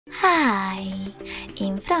Hi!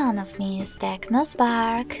 In front of me is TECNO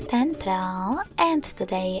Spark 10 Pro, and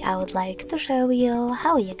today I would like to show you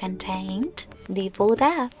how you can change default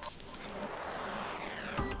apps.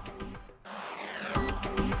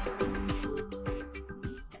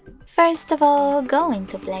 First of all, go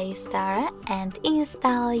into Play Store and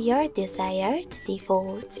install your desired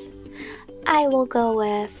defaults. I will go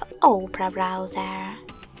with Opera browser.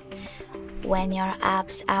 When your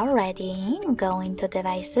apps are ready, go into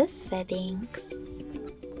Devices Settings.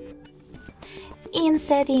 In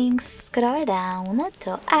Settings, scroll down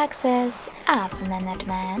to access App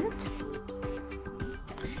Management.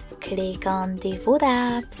 Click on Default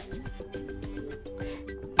Apps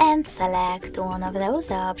and select one of those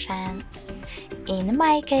options. In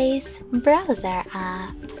my case, Browser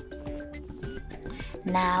app.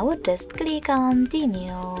 Now just click on the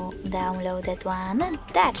new downloaded one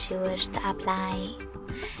that you wish to apply.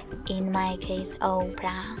 In my case,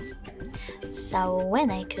 Opera. So when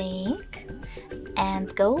I click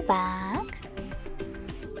and go back,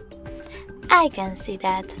 I can see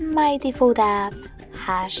that my default app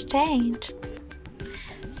has changed.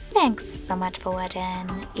 Thanks so much for watching.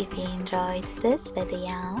 If you enjoyed this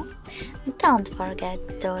video, don't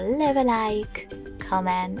forget to leave a like,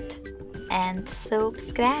 comment and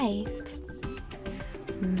subscribe.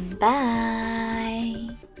 Bye!